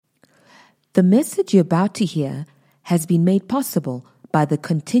The message you're about to hear has been made possible by the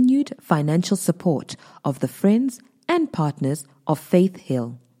continued financial support of the friends and partners of Faith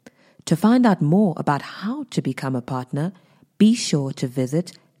Hill. To find out more about how to become a partner, be sure to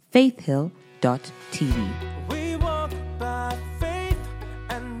visit faithhill.tv. We walk by faith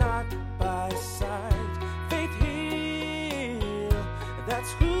and not by sight. Faith Hill,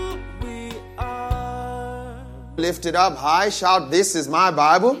 that's who we are. Lift it up high, shout, "This is my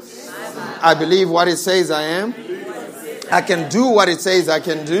Bible. I believe what it says I am. I can do what it says I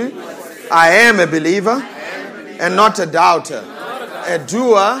can do. I am a believer and not a doubter. A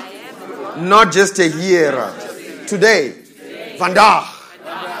doer, not just a hearer." Today, vandaag,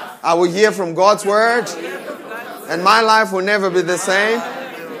 I will hear from God's word and my life will never be the same,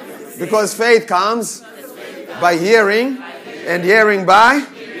 because faith comes by hearing and hearing by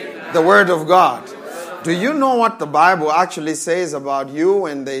the word of God. Do you know what the Bible actually says about you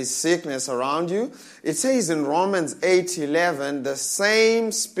when there is sickness around you? It says in Romans 8:11, the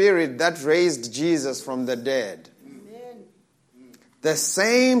same Spirit that raised Jesus from the dead. The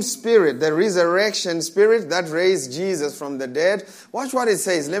same Spirit, the resurrection Spirit that raised Jesus from the dead. Watch what it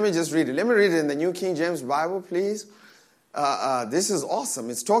says. Let me just read it. Let me read it in the New King James Bible, please. This is awesome.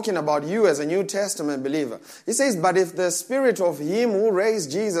 It's talking about you as a New Testament believer. It says, "But if the Spirit of Him who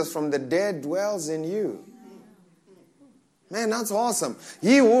raised Jesus from the dead dwells in you." Man, that's awesome.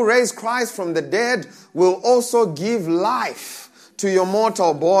 "He who raised Christ from the dead will also give life to your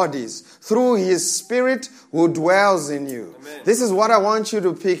mortal bodies through His Spirit who dwells in you." Amen. This is what I want you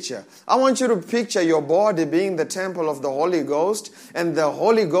to picture. I want you to picture your body being the temple of the Holy Ghost, and the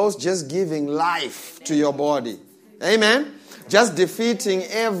Holy Ghost just giving life to your body. Amen. Just defeating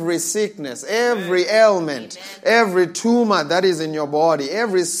every sickness, every ailment, every tumor that is in your body,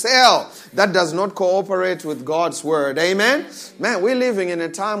 every cell that does not cooperate with God's word. Amen. Man, we're living in a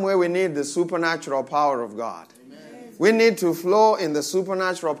time where we need the supernatural power of God. We need to flow in the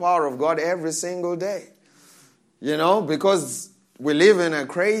supernatural power of God every single day. You know, because we live in a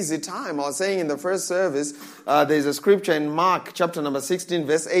crazy time. I was saying in the first service, there's a scripture in Mark chapter number 16,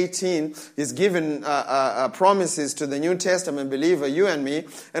 verse 18. He's given promises to the New Testament believer, you and me.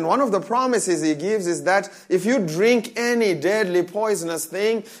 And one of the promises he gives is that if you drink any deadly poisonous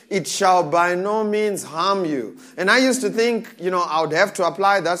thing, it shall by no means harm you. And I used to think, I would have to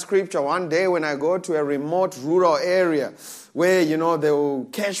apply that scripture one day when I go to a remote rural area, where, they will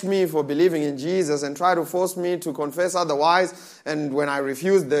catch me for believing in Jesus and try to force me to confess otherwise. And when I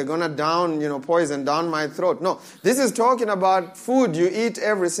refuse, they're going to poison down my throat. No, this is talking about food you eat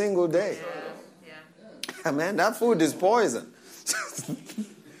every single day. Yeah. Man, that food is poison.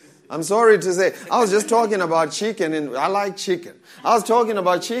 I'm sorry to say. I was just talking about chicken, and I like chicken. I was talking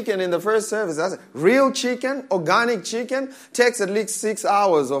about chicken in the first service. I said, real chicken, organic chicken, takes at least 6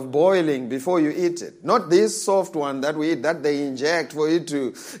 hours of boiling before you eat it. Not this soft one that we eat, that they inject for you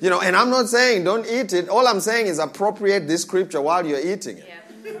to, and I'm not saying don't eat it. All I'm saying is appropriate this scripture while you're eating it. Yeah.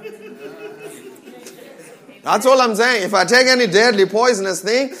 That's all I'm saying. If I take any deadly poisonous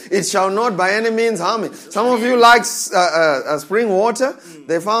thing, it shall not by any means harm me. Some of you like spring water.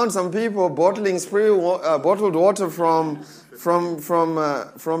 They found some people bottling bottled water from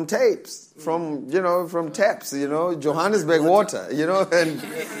tapes, from taps, Johannesburg water,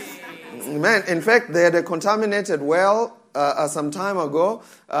 and man, in fact, they had a contaminated well some time ago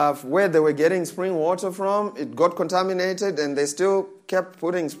where they were getting spring water from. It got contaminated, and they still kept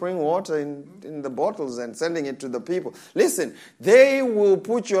putting spring water in the bottles and sending it to the people. Listen, they will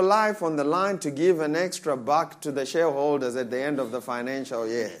put your life on the line to give an extra buck to the shareholders at the end of the financial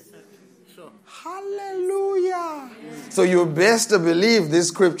year. Hallelujah. So you best believe this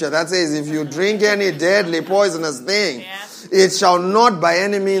scripture that says, if you drink any deadly poisonous thing, it shall not by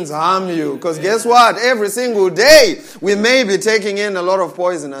any means harm you. Because guess what? Every single day we may be taking in a lot of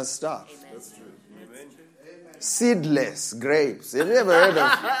poisonous stuff. Seedless grapes. Have you ever heard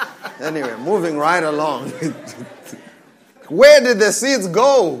of? Anyway, moving right along. Where did the seeds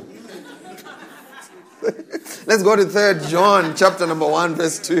go? Let's go to 3 John chapter number 1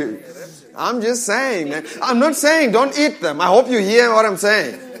 verse 2. I'm just saying, man. I'm not saying don't eat them. I hope you hear what I'm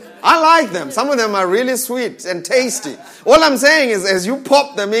saying. I like them. Some of them are really sweet and tasty. All I'm saying is, as you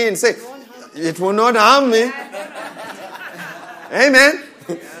pop them in, say, it will not harm me. Amen.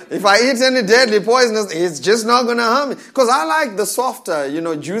 If I eat any deadly poisonous, it's just not going to harm me. Because I like the softer,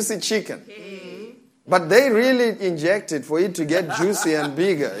 juicy chicken. But they really inject it for it to get juicy and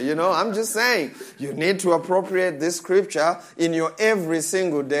bigger. I'm just saying, you need to appropriate this scripture in your every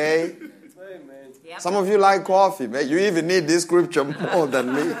single day. Some of you like coffee, man. You even need this scripture more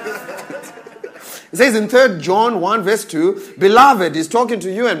than me. It says in 3 John 1 verse 2, beloved, he's talking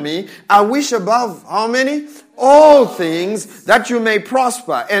to you and me, I wish above how many? All things that you may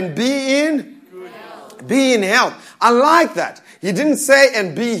prosper and be in health. I like that. He didn't say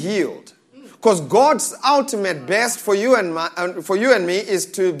and be healed. Because God's ultimate best for you and me is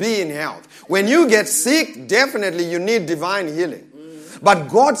to be in health. When you get sick, definitely you need divine healing. But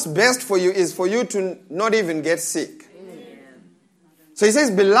God's best for you is for you to not even get sick. So he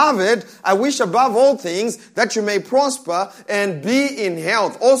says, beloved, I wish above all things that you may prosper and be in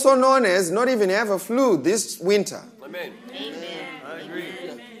health. Also known as not even have a flu this winter. Amen. I agree.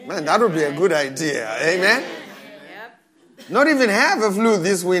 Man, that would be a good idea. Amen. Not even have a flu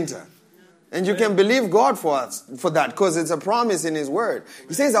this winter. And you can believe God for that because it's a promise in His Word.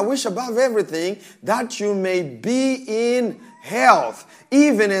 He says, I wish above everything that you may be in health,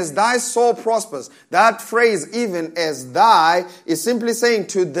 even as thy soul prospers. That phrase, even as thy, is simply saying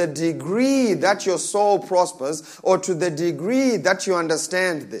to the degree that your soul prospers, or to the degree that you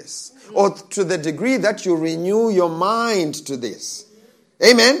understand this, or to the degree that you renew your mind to this.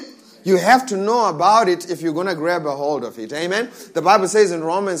 Amen? You have to know about it if you're going to grab a hold of it. Amen? The Bible says in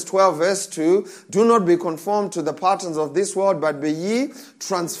Romans 12 verse 2, do not be conformed to the patterns of this world, but be ye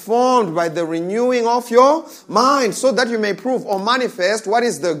transformed by the renewing of your mind, so that you may prove or manifest what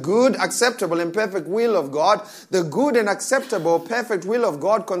is the good, acceptable, and perfect will of God. The good and acceptable, perfect will of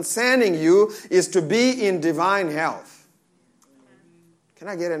God concerning you is to be in divine health. Can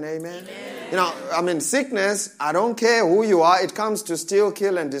I get an amen? Sickness, I don't care who you are, it comes to steal,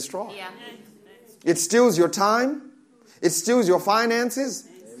 kill, and destroy. Yeah. It steals your time. It steals your finances.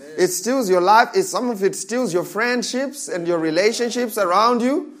 Amen. It steals your life. Some of it steals your friendships and your relationships around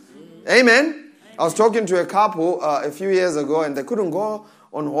you. Amen. I was talking to a couple a few years ago, and they couldn't go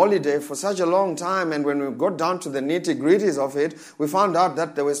on holiday for such a long time, and when we got down to the nitty-gritties of it, we found out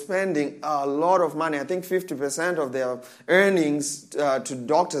that they were spending a lot of money. I think 50% of their earnings to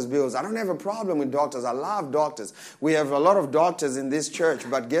doctors' bills. I don't have a problem with doctors. I love doctors. We have a lot of doctors in this church,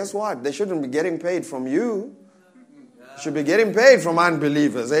 but guess what? They shouldn't be getting paid from you. They should be getting paid from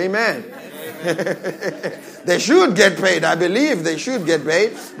unbelievers. Amen. They should get paid. I believe they should get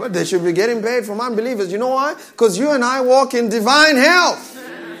paid, but they should be getting paid from unbelievers. You know why? Because you and I walk in divine health.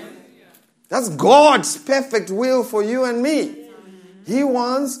 That's God's perfect will for you and me. He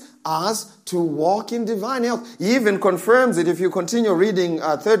wants us to walk in divine health. He even confirms it if you continue reading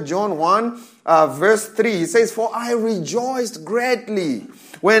 3 John 1 verse 3. He says, for I rejoiced greatly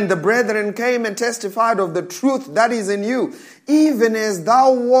when the brethren came and testified of the truth that is in you, even as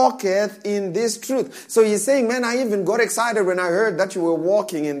thou walkest in this truth. So he's saying, man, I even got excited when I heard that you were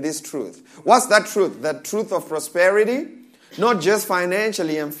walking in this truth. What's that truth? That truth of prosperity? Not just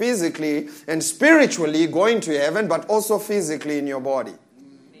financially and physically and spiritually going to heaven, but also physically in your body.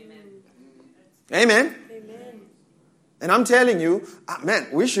 Amen. Amen. And I'm telling you, man,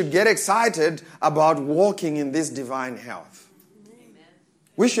 we should get excited about walking in this divine health. Amen.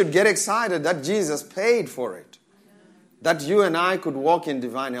 We should get excited that Jesus paid for it. That you and I could walk in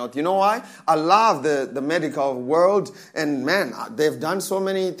divine health. You know why? I love the medical world, and man, they've done so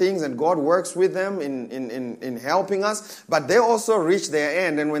many things, and God works with them in helping us. But they also reach their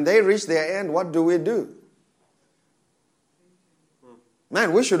end, and when they reach their end, what do?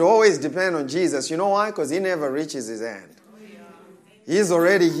 Man, we should always depend on Jesus. You know why? Because He never reaches His end. He's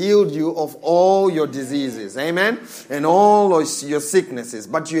already healed you of all your diseases. Amen? And all your sicknesses.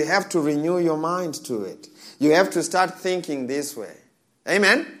 But you have to renew your mind to it. You have to start thinking this way.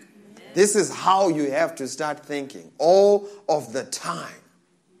 Amen? Amen? This is how you have to start thinking all of the time.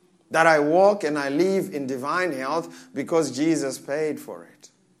 That I walk and I live in divine health because Jesus paid for it.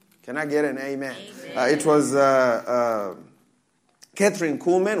 Can I get an amen? It was Catherine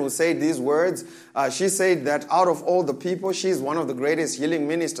Kuhlman who said these words. She said that out of all the people, she's one of the greatest healing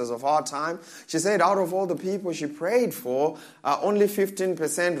ministers of our time. She said out of all the people she prayed for, only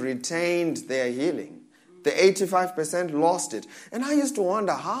 15% retained their healing. The 85% lost it. And I used to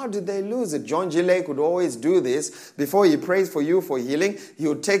wonder, how did they lose it? John G. Lake would always do this. Before he prays for you for healing, he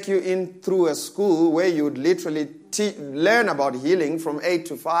would take you in through a school where you would literally learn about healing from 8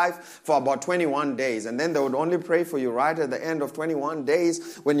 to 5 for about 21 days. And then they would only pray for you right at the end of 21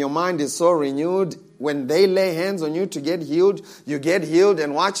 days when your mind is so renewed. When they lay hands on you to get healed, you get healed.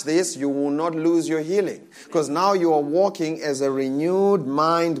 And watch this, you will not lose your healing. Because now you are walking as a renewed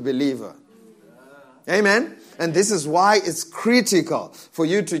mind believer. Amen? And this is why it's critical for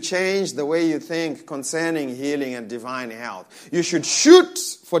you to change the way you think concerning healing and divine health. You should shoot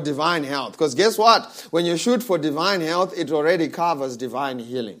for divine health. Because guess what? When you shoot for divine health, it already covers divine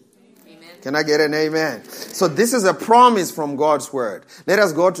healing. Amen. Can I get an amen? So this is a promise from God's word. Let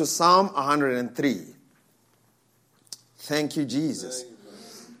us go to Psalm 103. Thank you, Jesus.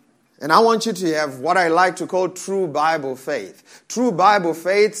 And I want you to have what I like to call true Bible faith. True Bible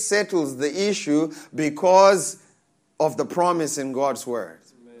faith settles the issue because of the promise in God's word.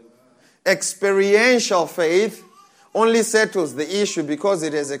 Experiential faith only settles the issue because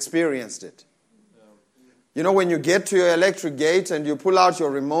it has experienced it. You know, when you get to your electric gate and you pull out your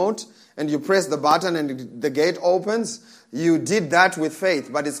remote and you press the button and the gate opens, you did that with faith,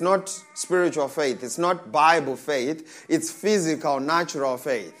 but it's not spiritual faith. It's not Bible faith. It's physical, natural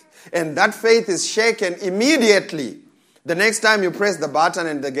faith. And that faith is shaken immediately the next time you press the button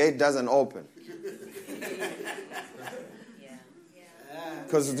and the gate doesn't open.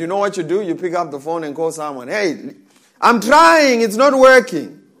 Because you know what you do? You pick up the phone and call someone. Hey, I'm trying. It's not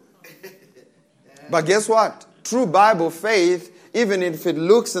working. But guess what? True Bible faith, even if it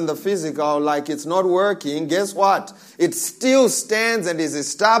looks in the physical like it's not working, guess what? It still stands and is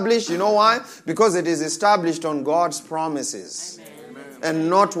established. You know why? Because it is established on God's promises. Amen. And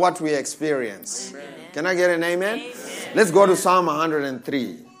not what we experience. Amen. Can I get an amen? Amen? Let's go to Psalm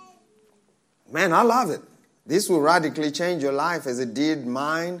 103. Man, I love it. This will radically change your life as it did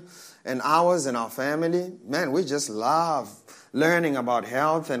mine and ours and our family. Man, we just love learning about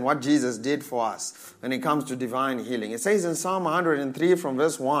health and what Jesus did for us when it comes to divine healing. It says in Psalm 103 from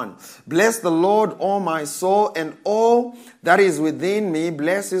verse 1, "Bless the Lord, O my soul, and all that is within me,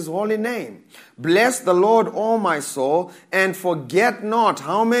 bless his holy name. Bless the Lord, O my soul, and forget not,"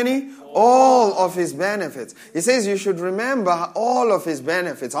 how many? All of his benefits. He says you should remember all of his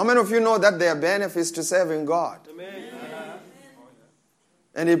benefits. How many of you know that there are benefits to serving God? Amen.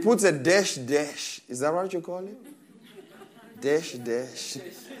 And he puts a dash. Is that what you call it? Dash.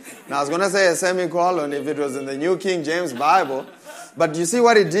 Now I was going to say a semicolon if it was in the New King James Bible. But you see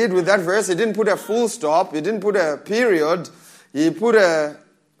what he did with that verse? He didn't put a full stop. He didn't put a period. He put a,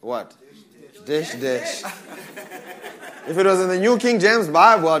 what? Dash. If it was in the New King James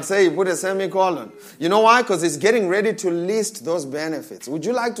Bible, I'd say he put a semicolon. You know why? Because he's getting ready to list those benefits. Would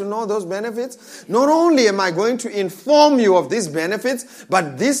you like to know those benefits? Not only am I going to inform you of these benefits,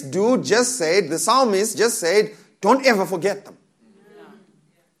 but this dude just said, the psalmist just said, don't ever forget them.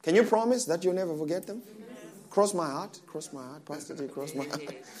 Can you promise that you'll never forget them? Cross my heart, Pastor T, cross my heart.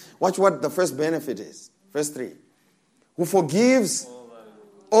 Watch what the first benefit is. Verse 3. Who forgives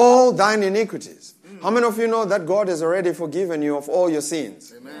all thine iniquities. How many of you know that God has already forgiven you of all your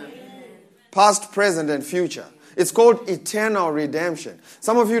sins? Amen. Past, present, and future. It's called eternal redemption.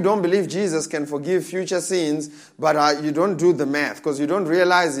 Some of you don't believe Jesus can forgive future sins, but you don't do the math because you don't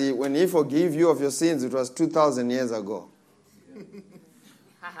realize when he forgave you of your sins, it was 2,000 years ago.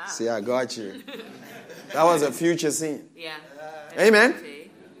 See, I got you. That was a future sin. Yeah. Amen.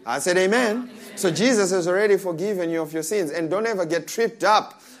 I said amen. So Jesus has already forgiven you of your sins. And don't ever get tripped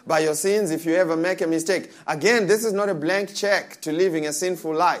up by your sins if you ever make a mistake. Again, this is not a blank check to living a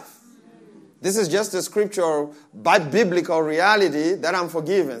sinful life. This is just a scriptural, biblical reality that I'm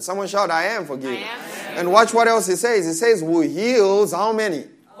forgiven. Someone shout, I am forgiven. I am. And watch what else he says. He says, who heals how many?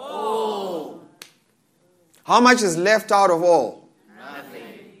 All. How much is left out of all? Nothing.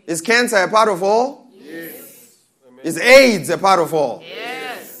 Is cancer a part of all? Yes. Is AIDS a part of all?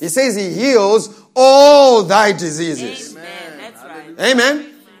 Yes. He says he heals all thy diseases. Amen. That's right. Amen.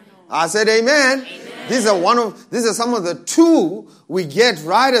 I said amen. Amen. These are some of the two we get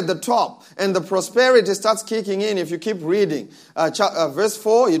right at the top. And the prosperity starts kicking in if you keep reading. Verse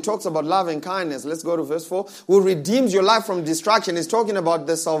 4, he talks about love and kindness. Let's go to verse 4. Who redeems your life from destruction. He's talking about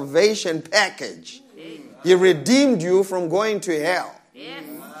the salvation package. He redeemed you from going to hell. Yes.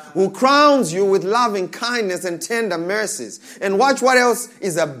 Who crowns you with loving kindness and tender mercies. And watch what else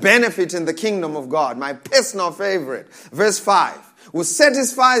is a benefit in the kingdom of God. My personal favorite. Verse 5. Who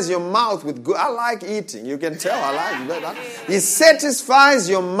satisfies your mouth with good. I like eating. You can tell I like it. He satisfies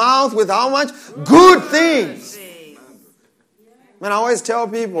your mouth with how much? Good things. Man, I always tell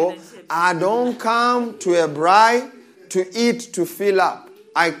people, I don't come to a bride to eat to fill up.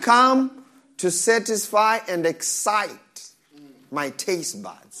 I come to satisfy and excite my taste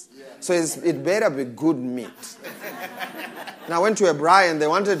buds. So it better be good meat. And I went to a braai and they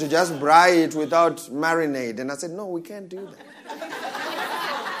wanted to just braai it without marinade. And I said, no, we can't do that.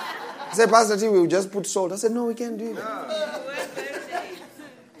 I said, Pastor T, we'll just put salt. I said, no, we can't do that.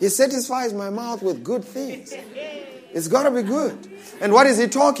 He satisfies my mouth with good things. It's got to be good. And what is he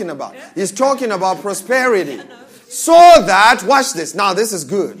talking about? He's talking about prosperity. So that, watch this. Now, this is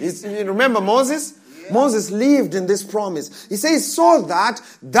good. You remember Moses? Moses lived in this promise. He says, so that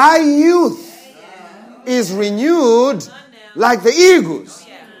thy youth is renewed like the eagles.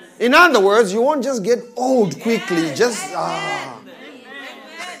 In other words, you won't just get old quickly.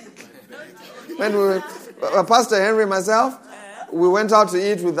 When we were, Pastor Henry and myself, we went out to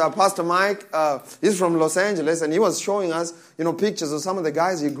eat with Pastor Mike. He's from Los Angeles, and he was showing us, pictures of some of the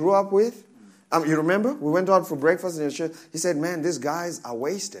guys he grew up with. You remember? We went out for breakfast in his church. He said, man, these guys are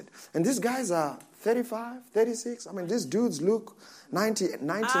wasted. And these guys are 35, 36. I mean, these dudes look 90,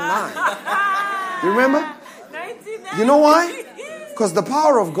 99. You remember? 99. You know why? Because the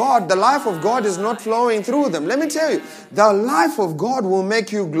power of God, the life of God is not flowing through them. Let me tell you, the life of God will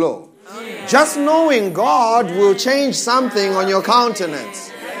make you glow. Just knowing God will change something on your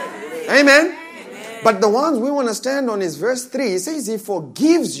countenance. Amen? But the ones we want to stand on is verse 3. It says He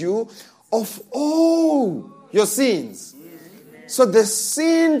forgives you of all your sins. So the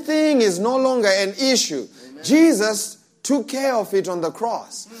sin thing is no longer an issue. Jesus took care of it on the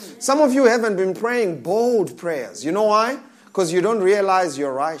cross. Some of you haven't been praying bold prayers. You know why? Because you don't realize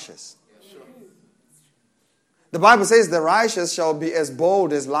you're righteous. The Bible says the righteous shall be as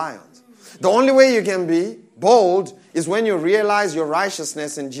bold as lions. The only way you can be bold is when you realize your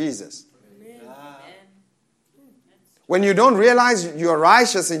righteousness in Jesus. When you don't realize you're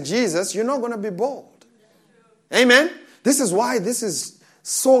righteous in Jesus, you're not going to be bold. Amen? This is why this is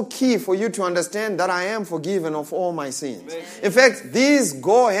so key for you to understand that I am forgiven of all my sins. In fact, these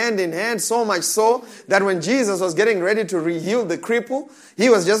go hand in hand, so much so that when Jesus was getting ready to heal the cripple, he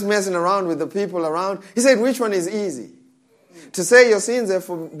was just messing around with the people around. He said, which one is easy? To say your sins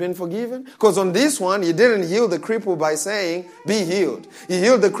have been forgiven? Because on this one, he didn't heal the cripple by saying, be healed. He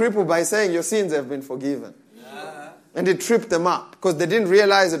healed the cripple by saying, your sins have been forgiven. And it tripped them up because they didn't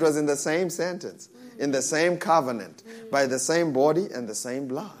realize it was in the same sentence, in the same covenant, by the same body and the same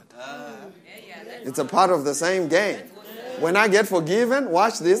blood. It's a part of the same game. When I get forgiven,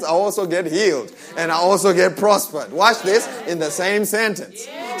 watch this, I also get healed. And I also get prospered. Watch this, in the same sentence.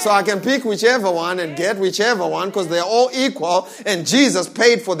 So I can pick whichever one and get whichever one because they're all equal and Jesus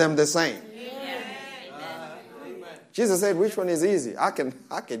paid for them the same. Jesus said, which one is easy? I can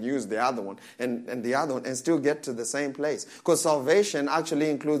use the other one and the other one and still get to the same place. Because salvation actually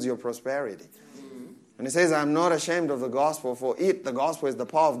includes your prosperity. And he says, I'm not ashamed of the gospel, for it, the gospel is the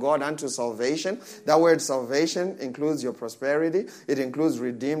power of God unto salvation. That word salvation includes your prosperity. It includes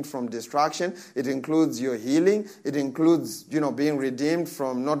redeemed from destruction. It includes your healing. It includes, being redeemed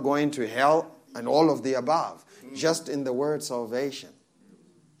from not going to hell and all of the above. Just in the word salvation.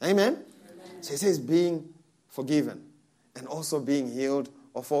 Amen? So he says being forgiven and also being healed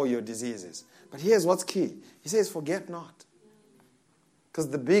of all your diseases. But here's what's key. He says, forget not. Because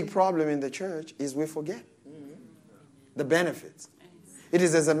the big problem in the church is we forget the benefits. It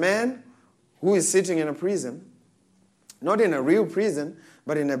is as a man who is sitting in a prison, not in a real prison,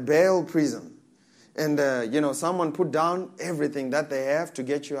 but in a bail prison. And, someone put down everything that they have to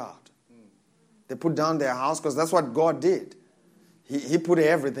get you out. They put down their house because that's what God did. He put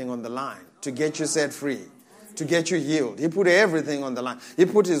everything on the line to get you set free, to get you healed. He put everything on the line. He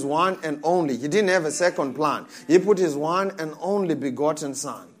put His one and only. He didn't have a second plan. He put His one and only begotten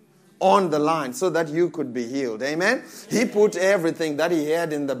Son on the line so that you could be healed. Amen? He put everything that He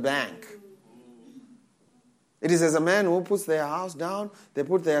had in the bank. It is as a man who puts their house down, they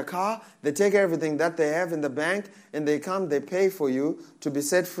put their car, they take everything that they have in the bank, and they come, they pay for you to be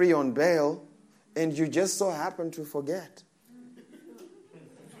set free on bail, and you just so happen to forget.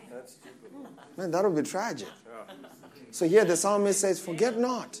 Man, that would be tragic. So here the psalmist says, forget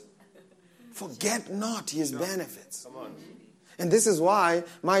not. Forget not His benefits. And this is why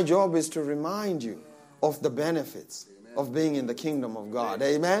my job is to remind you of the benefits of being in the kingdom of God.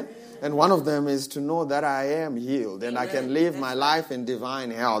 Amen? And one of them is to know that I am healed and I can live my life in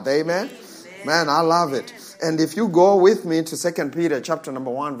divine health. Amen? Man, I love it. And if you go with me to 2 Peter chapter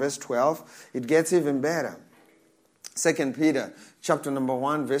number 1, verse 12, it gets even better. 2 Peter chapter number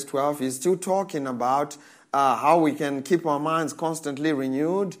 1, verse 12 is still talking about how we can keep our minds constantly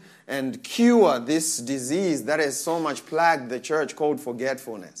renewed and cure this disease that has so much plagued the church called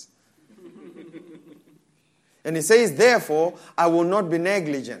forgetfulness. And he says, therefore, I will not be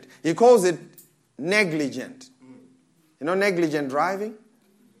negligent. He calls it negligent. You know negligent driving?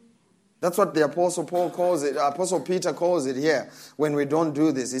 That's what the Apostle Paul calls it. Apostle Peter calls it here when we don't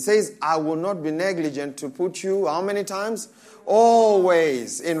do this. He says, I will not be negligent to put you, how many times?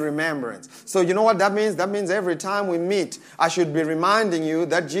 Always in remembrance. So you know what that means? That means every time we meet, I should be reminding you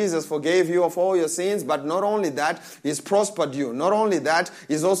that Jesus forgave you of all your sins, but not only that, He's prospered you. Not only that,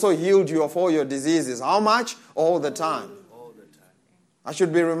 He's also healed you of all your diseases. How much? All the time. All the time. I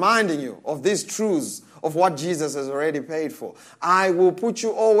should be reminding you of these truths of what Jesus has already paid for. I will put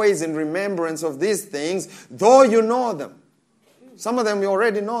you always in remembrance of these things, though you know them. Some of them you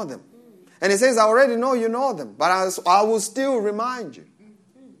already know them. And he says, I already know you know them, but I will still remind you.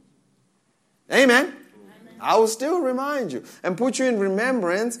 Amen? I will still remind you and put you in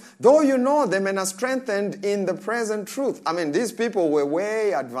remembrance, though you know them and are strengthened in the present truth. I mean, these people were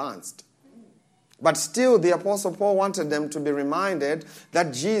way advanced. But still, the Apostle Paul wanted them to be reminded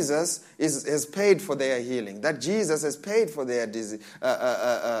that Jesus has paid for their healing, that Jesus has paid for their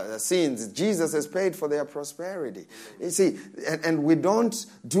sins, Jesus has paid for their prosperity. You see, and we don't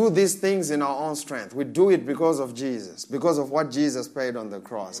do these things in our own strength. We do it because of Jesus, because of what Jesus paid on the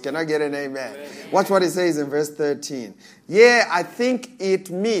cross. Can I get an amen? Watch what he says in verse 13. Yeah, I think it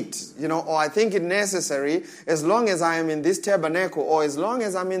meet, or I think it necessary, as long as I am in this tabernacle, or as long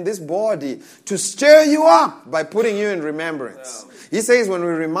as I'm in this body, to stir you up by putting you in remembrance. He says when we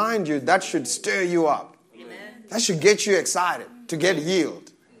remind you, that should stir you up. Amen. That should get you excited to get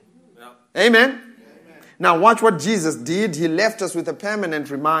healed. Amen? Amen? Now watch what Jesus did. He left us with a permanent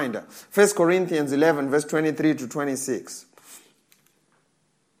reminder. 1 Corinthians 11, verse 23 to 26.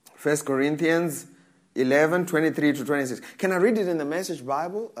 1 Corinthians 11, 23 to 26. Can I read it in the Message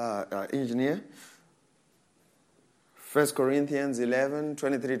Bible, engineer? 1 Corinthians 11,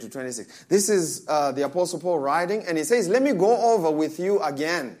 23 to 26. This is the Apostle Paul writing, and he says, let me go over with you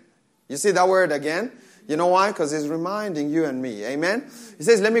again. You see that word again? You know why? Because he's reminding you and me. Amen? He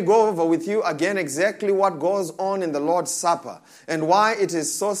says, let me go over with you again exactly what goes on in the Lord's Supper and why it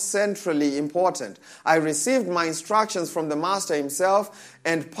is so centrally important. I received my instructions from the Master himself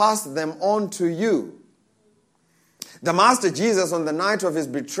and passed them on to you. The Master Jesus, on the night of his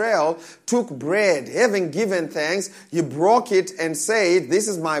betrayal, took bread. Having given thanks, he broke it and said, this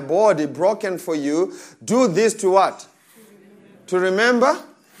is my body broken for you. Do this to what? To remember?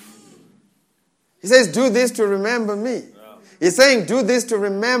 He says, do this to remember me. He's saying, do this to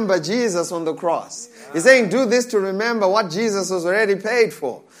remember Jesus on the cross. He's saying, do this to remember what Jesus has already paid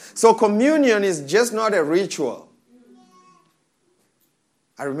for. So communion is just not a ritual.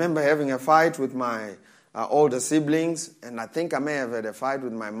 I remember having a fight with my older siblings, and I think I may have had a fight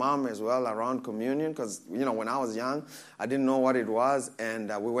with my mom as well around communion because, when I was young, I didn't know what it was, and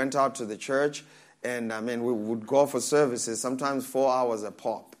we went out to the church, and we would go for services, sometimes 4 hours a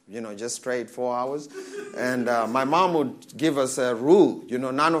pop, just straight 4 hours, and my mom would give us a rule,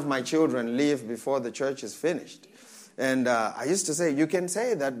 none of my children leave before the church is finished, and I used to say, you can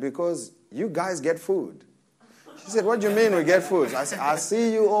say that because you guys get food. She said, what do you mean we get food? I said, I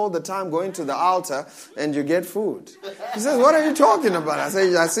see you all the time going to the altar and you get food. She says, what are you talking about? I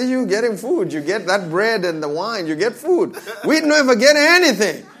said, I see you getting food. You get that bread and the wine. You get food. We never get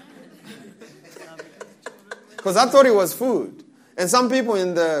anything. Because I thought it was food. And some people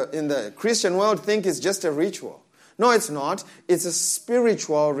in the Christian world think it's just a ritual. No, it's not. It's a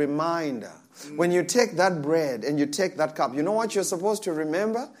spiritual reminder. When you take that bread and you take that cup, you know what you're supposed to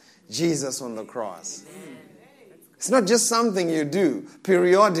remember? Jesus on the cross. It's not just something you do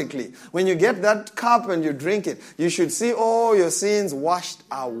periodically. When you get that cup and you drink it, you should see all your sins washed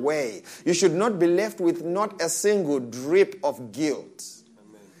away. You should not be left with not a single drip of guilt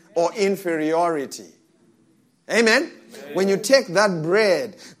or inferiority. Amen? When you take that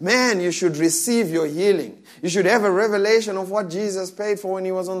bread, man, you should receive your healing. You should have a revelation of what Jesus paid for when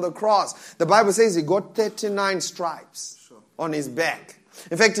he was on the cross. The Bible says he got 39 stripes on his back.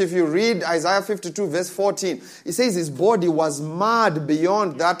 In fact, if you read Isaiah 52 verse 14, it says his body was marred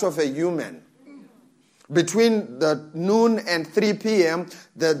beyond that of a human. Between the noon and 3 p.m.,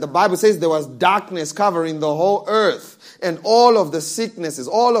 the Bible says there was darkness covering the whole earth. And all of the sicknesses,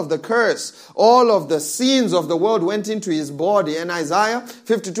 all of the curse, all of the sins of the world went into his body. And Isaiah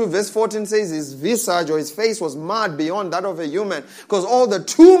 52 verse 14 says his visage or his face was marred beyond that of a human. Because all the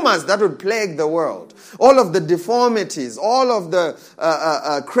tumors that would plague the world, all of the deformities, all of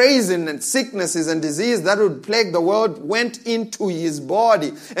the craziness and sicknesses and disease that would plague the world went into his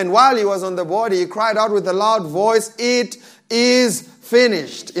body. And while he was on the body, he cried out with a loud voice, "It is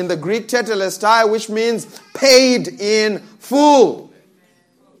finished," in the Greek tetelestai, which means paid in full.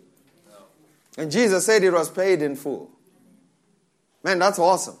 And Jesus said it was paid in full. Man, that's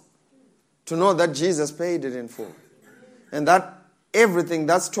awesome. To know that Jesus paid it in full. And that everything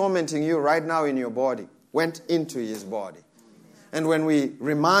that's tormenting you right now in your body went into his body. And when we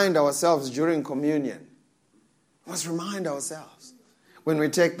remind ourselves during communion, let's remind ourselves when we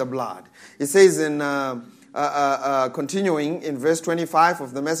take the blood. It says in continuing in verse 25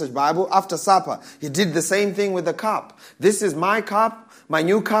 of the Message Bible, after supper, he did the same thing with the cup. This is my cup, my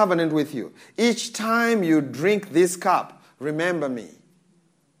new covenant with you. Each time you drink this cup, remember me.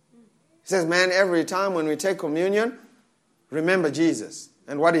 He says, man, every time when we take communion, remember Jesus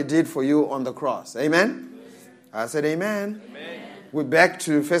and what he did for you on the cross. Amen? I said amen. Amen. We're back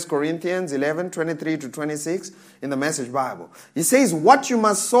to 1 Corinthians 11, 23 to 26 in the Message Bible. He says, what you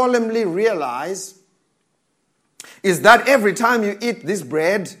must solemnly realize is that every time you eat this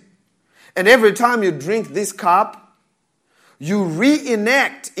bread and every time you drink this cup, you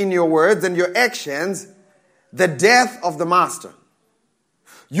reenact in your words and your actions the death of the Master.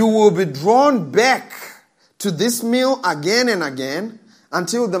 You will be drawn back to this meal again and again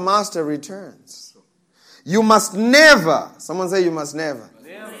until the Master returns. You must never, someone say you must never.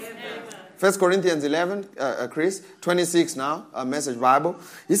 1 Corinthians 11, Chris, 26 now, Message Bible.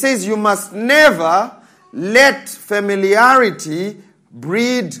 He says you must never let familiarity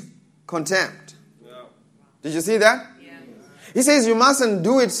breed contempt. Did you see that? He says you mustn't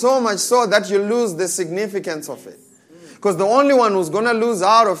do it so much so that you lose the significance of it. Because the only one who's going to lose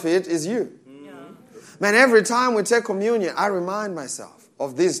out of it is you. Man, every time we take communion, I remind myself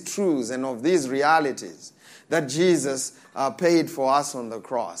of these truths and of these realities that Jesus paid for us on the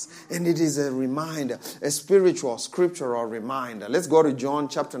cross. And it is a reminder, a spiritual, scriptural reminder. Let's go to John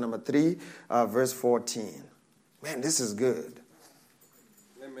chapter number 3, verse 14. Man, this is good.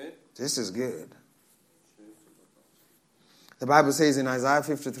 Amen. This is good. The Bible says in Isaiah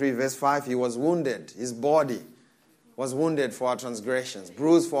 53, verse 5, he was wounded. His body was wounded for our transgressions,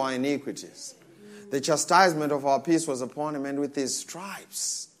 bruised for our iniquities. The chastisement of our peace was upon him, and with his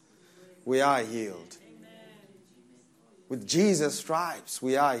stripes we are healed. With Jesus' stripes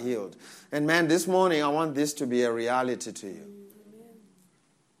we are healed. And man, this morning I want this to be a reality to you.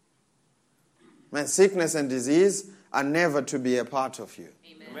 Man, sickness and disease are never to be a part of you.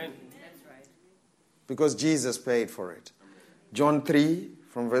 Amen. That's right. Because Jesus paid for it. John 3,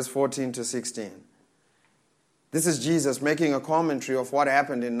 from verse 14 to 16. This is Jesus making a commentary of what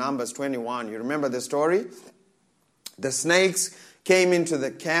happened in Numbers 21. You remember the story? The snakes came into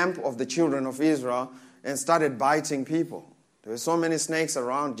the camp of the children of Israel and started biting people. There were so many snakes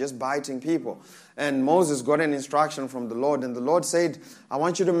around just biting people. And Moses got an instruction from the Lord. And the Lord said, I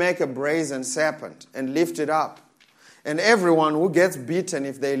want you to make a brazen serpent and lift it up. And everyone who gets bitten,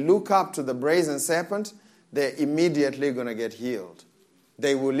 if they look up to the brazen serpent, they're immediately going to get healed.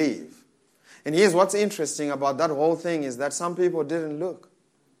 They will leave. And here's what's interesting about that whole thing is that some people didn't look.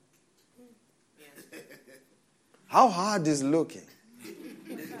 How hard is looking?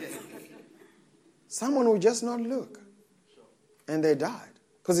 Someone would just not look. And they died.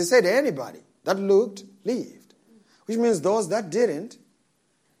 Because he said anybody that looked, lived. Which means those that did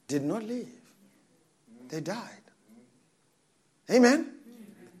not live. They died. Amen?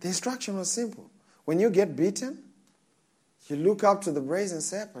 The instruction was simple. When you get beaten, you look up to the brazen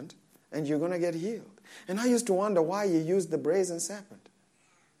serpent and you're going to get healed. And I used to wonder why you used the brazen serpent.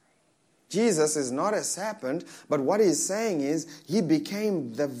 Jesus is not a serpent, but what he's saying is he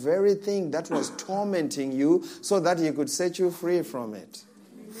became the very thing that was tormenting you so that he could set you free from it.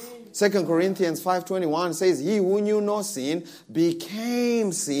 2 Corinthians 5:21 says, he who knew no sin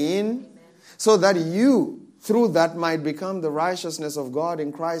became sin so that you through that might become the righteousness of God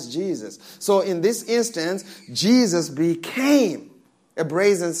in Christ Jesus. So in this instance, Jesus became a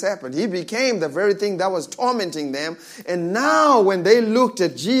brazen serpent. He became the very thing that was tormenting them. And now when they looked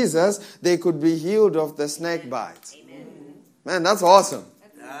at Jesus, they could be healed of the snake bites. Amen. Man, that's awesome.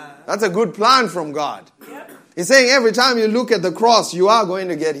 That's a good plan from God. Yep. He's saying every time you look at the cross, you are going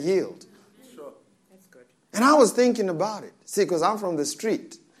to get healed. Sure. That's good. And I was thinking about it. See, because I'm from the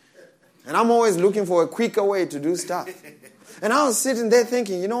street. And I'm always looking for a quicker way to do stuff. And I was sitting there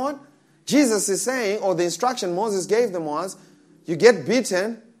thinking, you know what? Jesus is saying, or the instruction Moses gave them was, you get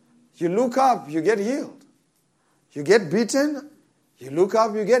beaten, you look up, you get healed. You get beaten, you look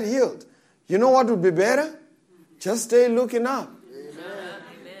up, you get healed. You know what would be better? Just stay looking up.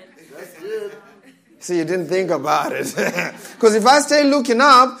 Amen. See, you didn't think about it. Because if I stay looking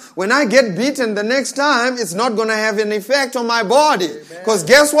up, when I get beaten the next time, it's not going to have an effect on my body. Because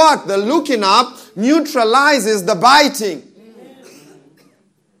guess what? The looking up neutralizes the biting.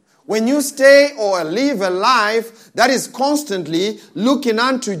 When you stay or live a life that is constantly looking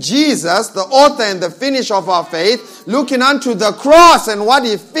unto Jesus, the author and the finisher of our faith, looking unto the cross and what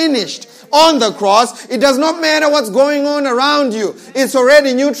he finished on the cross, it does not matter what's going on around you. It's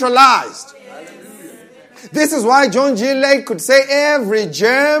already neutralized. This is why John G. Lake could say every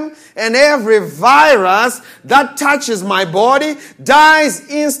germ and every virus that touches my body dies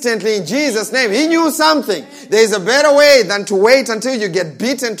instantly in Jesus' name. He knew something. There is a better way than to wait until you get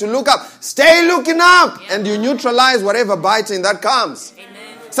beaten to look up. Stay looking up and you neutralize whatever biting that comes.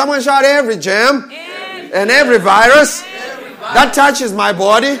 Amen. Someone shout every germ and every virus that touches my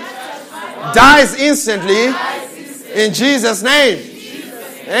body dies instantly in Jesus' name.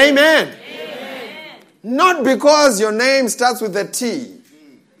 Amen. Not because your name starts with a T.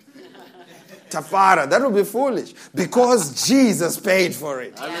 Tafara. That would be foolish. Because Jesus paid for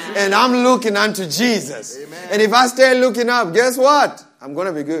it. And I'm looking unto Jesus. Amen. And if I stay looking up, guess what? I'm going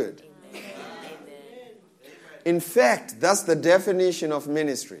to be good. In fact, that's the definition of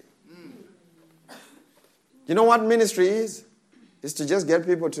ministry. You know what ministry is? It's to just get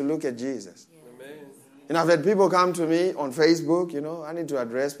people to look at Jesus. And I've had people come to me on Facebook, I need to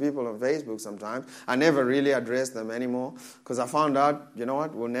address people on Facebook sometimes. I never really address them anymore because I found out,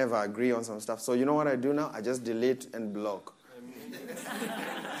 we'll never agree on some stuff. So you know what I do now? I just delete and block.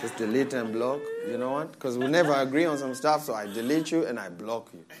 Just delete and block, you know what? Because we'll never agree on some stuff, so I delete you and I block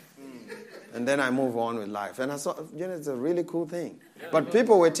you. And then I move on with life. And I saw, it's a really cool thing. But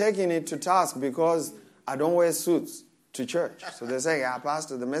people were taking it to task because I don't wear suits to church. So they're saying,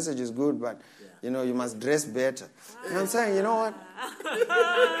 Pastor, the message is good, but, you must dress better. And I'm saying, you know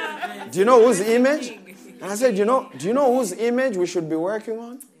what? Do you know whose image? And I said, do you know whose image we should be working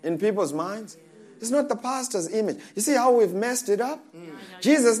on in people's minds? It's not the pastor's image. You see how we've messed it up?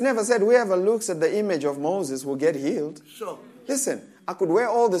 Jesus never said whoever looks at the image of Moses will get healed. Sure. Listen, I could wear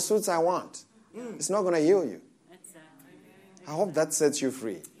all the suits I want. It's not going to heal you. I hope that sets you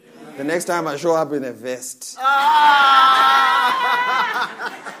free. The next time I show up in a vest. Please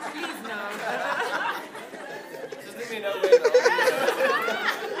no.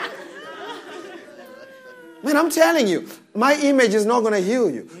 Man, I'm telling you, my image is not going to heal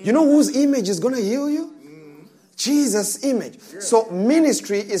you. You know whose image is going to heal you? Jesus' image. So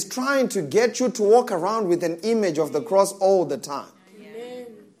ministry is trying to get you to walk around with an image of the cross all the time.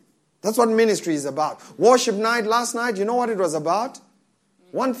 That's what ministry is about. Worship night last night, you know what it was about?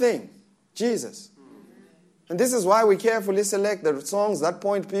 One thing, Jesus. And this is why we carefully select the songs that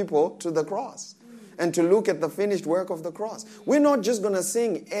point people to the cross and to look at the finished work of the cross. We're not just going to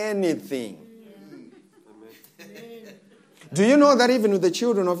sing anything. Do you know that even with the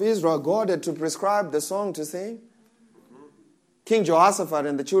children of Israel, God had to prescribe the song to sing? King Jehoshaphat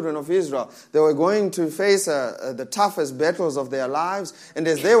and the children of Israel, they were going to face the toughest battles of their lives. And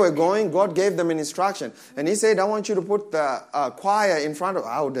as they were going, God gave them an instruction. And he said, I want you to put the choir in front of...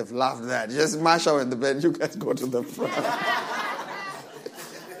 I would have loved that. Just Marshall and the band, you guys go to the front.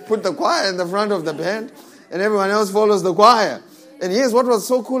 Put the choir in the front of the band, and everyone else follows the choir. And here's what was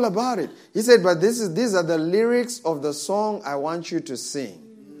so cool about it. He said, but these are the lyrics of the song I want you to sing.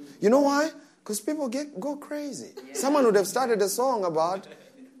 You know why? Because people go crazy. Someone would have started a song about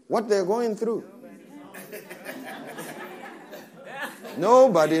what they're going through.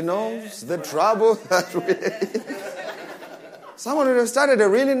 Nobody knows the trouble that we... Someone would have started a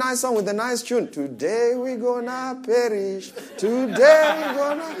really nice song with a nice tune. Today we're gonna perish. Today we're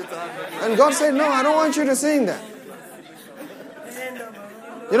gonna... And God said, no, I don't want you to sing that.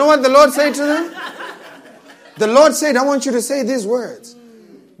 You know what the Lord said to them? The Lord said, I want you to say these words.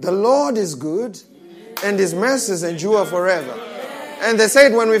 The Lord is good, and His mercies endure forever. And they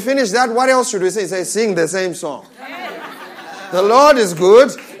said, when we finish that, what else should we say? Say, sing the same song. The Lord is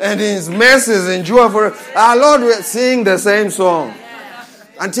good, and His mercies endure forever. Our Lord will sing the same song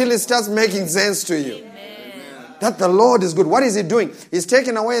until it starts making sense to you. That the Lord is good. What is He doing? He's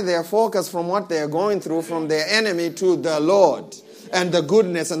taking away their focus from what they are going through, from their enemy, to the Lord. And the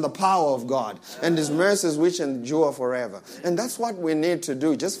goodness and the power of God. And His mercies which endure forever. And that's what we need to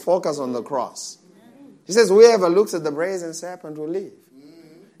do. Just focus on the cross. He says, whoever looks at the brazen serpent will live.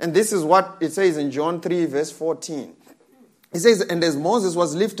 And this is what it says in John 3 verse 14. It says, and as Moses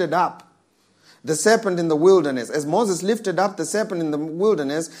was lifted up, the serpent in the wilderness. As Moses lifted up the serpent in the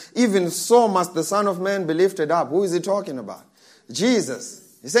wilderness, even so must the Son of Man be lifted up. Who is He talking about? Jesus.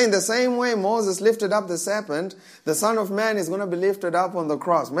 He's saying the same way Moses lifted up the serpent, the Son of Man is going to be lifted up on the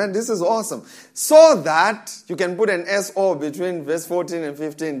cross. Man, this is awesome. So that, you can put an S-O between verse 14 and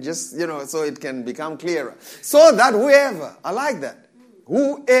 15, just, so it can become clearer. So that whoever, I like that,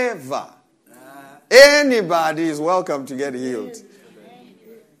 whoever, anybody is welcome to get healed.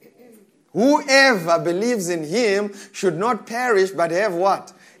 Whoever believes in Him should not perish but have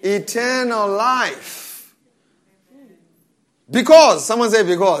what? Eternal life. Because, someone say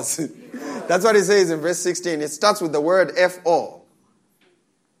because. That's what it says in verse 16. It starts with the word F-O.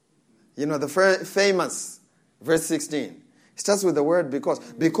 The famous verse 16. It starts with the word because.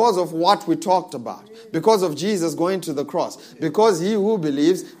 Because of what we talked about. Because of Jesus going to the cross. Because he who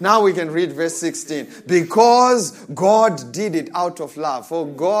believes. Now we can read verse 16. Because God did it out of love. For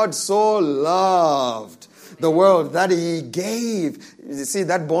God so loved the world that He gave. You see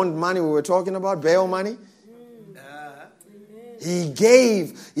that bond money we were talking about? Bail money? He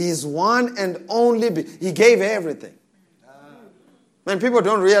gave His one and only... He gave everything. Man, people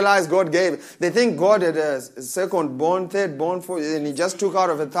don't realize God gave. They think God had a second born, third born, and he just took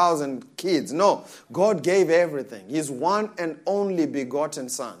out of 1,000 kids. No, God gave everything. His one and only begotten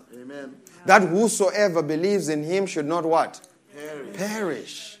Son. Amen. That whosoever believes in him should not what?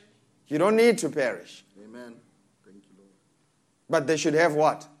 Perish. You don't need to perish. Amen. Thank you, Lord. But they should have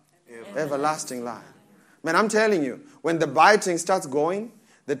what? Everlasting life. Man, I'm telling you, when the biting starts going,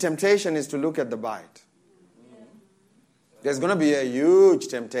 the temptation is to look at the bite. There's going to be a huge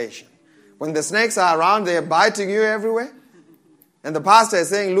temptation. When the snakes are around, they're biting you everywhere. And the pastor is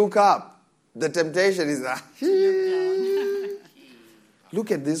saying, look up. The temptation is, look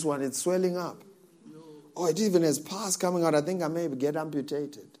at this one, it's swelling up. Oh, it even has pus coming out. I think I may get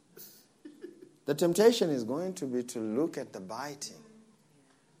amputated. The temptation is going to be to look at the biting.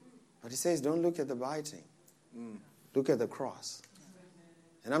 But he says, don't look at the biting. Look at the cross.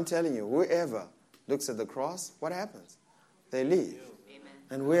 And I'm telling you, whoever looks at the cross, what happens? They leave.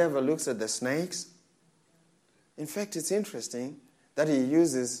 And whoever looks at the snakes, in fact, it's interesting that he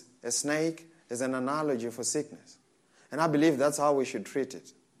uses a snake as an analogy for sickness. And I believe that's how we should treat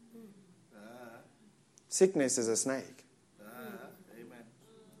it. Sickness is a snake.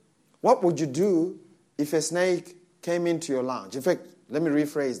 What would you do if a snake came into your lounge? In fact, let me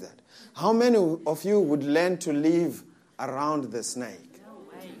rephrase that. How many of you would learn to live around the snake?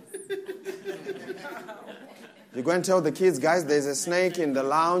 You're going to tell the kids, guys, there's a snake in the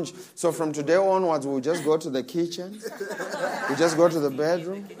lounge. So from today onwards, we'll just go to the kitchen. We just go to the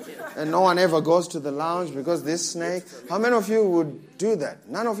bedroom. And no one ever goes to the lounge because this snake. How many of you would do that?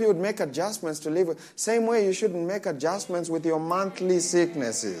 None of you would make adjustments to live with. Same way you shouldn't make adjustments with your monthly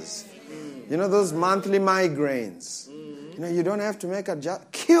sicknesses. You know, those monthly migraines. You know, you don't have to make adjustments.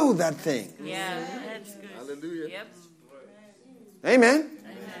 Kill that thing. Yeah, that's good. Hallelujah. Yep. Amen.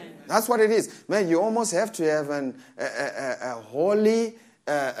 That's what it is. Man, you almost have to have a holy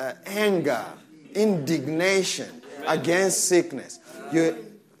anger, indignation against sickness. You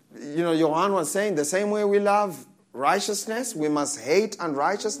know, Johann was saying the same way we love righteousness, we must hate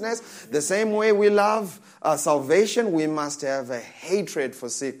unrighteousness. The same way we love salvation, we must have a hatred for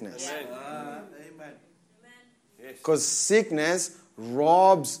sickness. Amen. Because sickness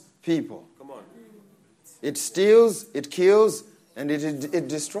robs people. Come on. It steals, it kills, and it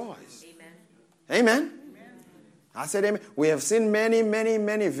destroys. Amen. I said amen. We have seen many, many,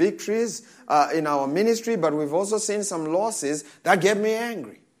 many victories in our ministry, but we've also seen some losses that get me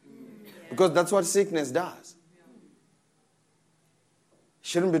angry. Because that's what sickness does.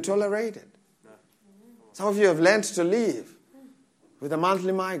 Shouldn't be tolerated. Some of you have learned to live with a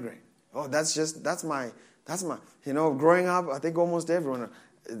monthly migraine. Oh, that's my, you know, growing up, I think almost everyone,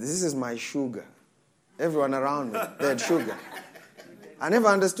 this is my sugar. Everyone around me, they had sugar. I never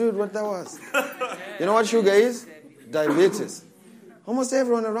understood what that was. You know what sugar is? Diabetes. Almost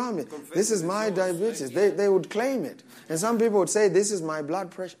everyone around me, this is my diabetes. They would claim it. And some people would say, this is my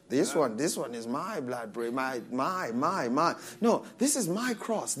blood pressure. This one is my blood pressure. My. No, this is my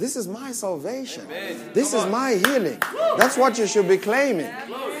cross. This is my salvation. This is my healing. That's what you should be claiming.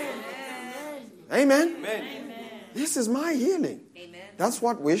 Amen? This is my healing. That's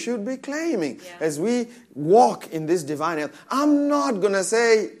what we should be claiming as we walk in this divine health. I'm not going to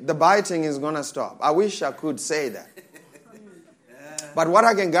say the biting is going to stop. I wish I could say that. But what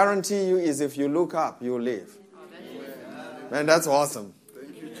I can guarantee you is if you look up, you'll live. Man, that's awesome.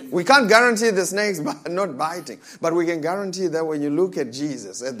 We can't guarantee the snakes not biting. But we can guarantee that when you look at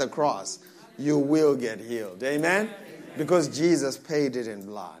Jesus at the cross, you will get healed. Amen? Because Jesus paid it in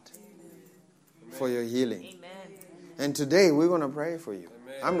blood for your healing. And today we're going to pray for you.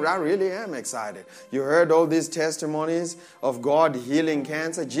 I really am excited. You heard all these testimonies of God healing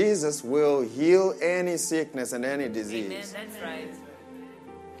cancer. Jesus will heal any sickness and any disease. Amen. That's right.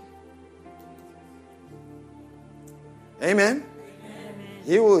 Amen?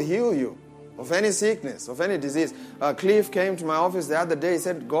 He will heal you of any sickness, of any disease. Cliff came to my office the other day. He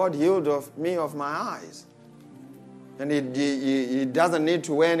said, God healed me of my eyes. And he doesn't need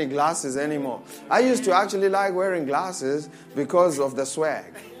to wear any glasses anymore. I used to actually like wearing glasses because of the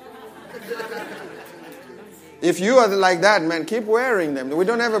swag. If you are like that, man, keep wearing them. We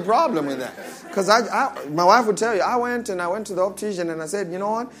don't have a problem with that. Because my wife would tell you, I went to the optician and I said, you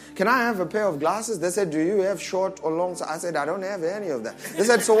know what? Can I have a pair of glasses? They said, do you have short or long? I said, I don't have any of that. They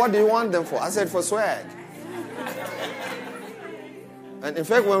said, so what do you want them for? I said, for swag. And in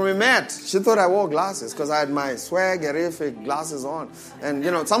fact, when we met, she thought I wore glasses because I had my swaggerific glasses on. And, you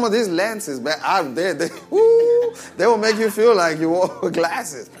know, some of these lenses, they will make you feel like you wore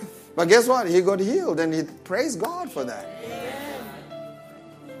glasses. But guess what? He got healed and he praised God for that.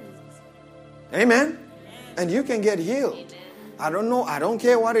 Amen? And you can get healed. I don't know. I don't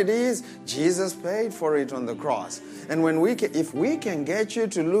care what it is. Jesus paid for it on the cross. And if we can get you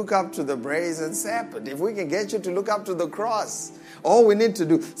to look up to the brazen serpent, if we can get you to look up to the cross, all we need to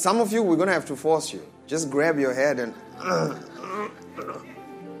do, some of you, we're going to have to force you. Just grab your head and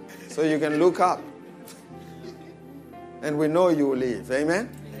so you can look up. And we know you will leave. Amen?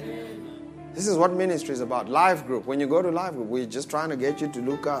 This is what ministry is about. Life group. When you go to life group, we're just trying to get you to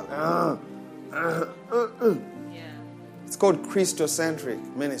look up. It's called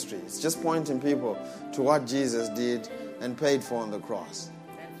Christocentric ministry. It's just pointing people to what Jesus did and paid for on the cross.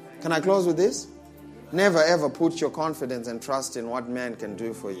 Can I close with this? Never ever put your confidence and trust in what man can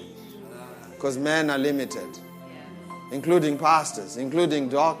do for you. Because men are limited. Including pastors, including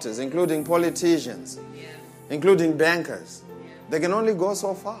doctors, including politicians, including bankers. They can only go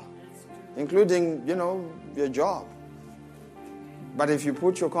so far. Including, your job. But if you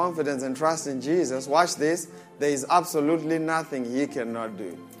put your confidence and trust in Jesus, watch this, there is absolutely nothing He cannot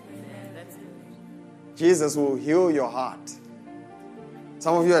do. Jesus will heal your heart.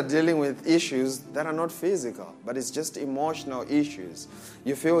 Some of you are dealing with issues that are not physical, but it's just emotional issues.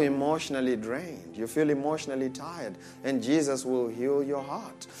 You feel emotionally drained. You feel emotionally tired. And Jesus will heal your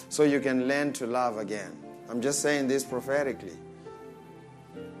heart so you can learn to love again. I'm just saying this prophetically.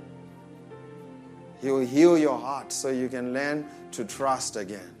 He will heal your heart so you can learn to trust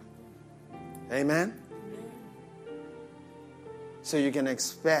again. Amen? So you can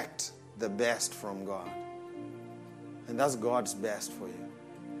expect the best from God. And that's God's best for you.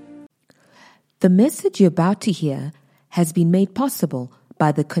 The message you're about to hear has been made possible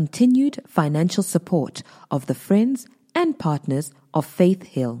by the continued financial support of the friends and partners of Faith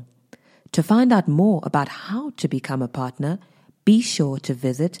Hill. To find out more about how to become a partner, be sure to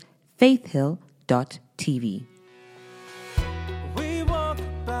visit faithhill.tv.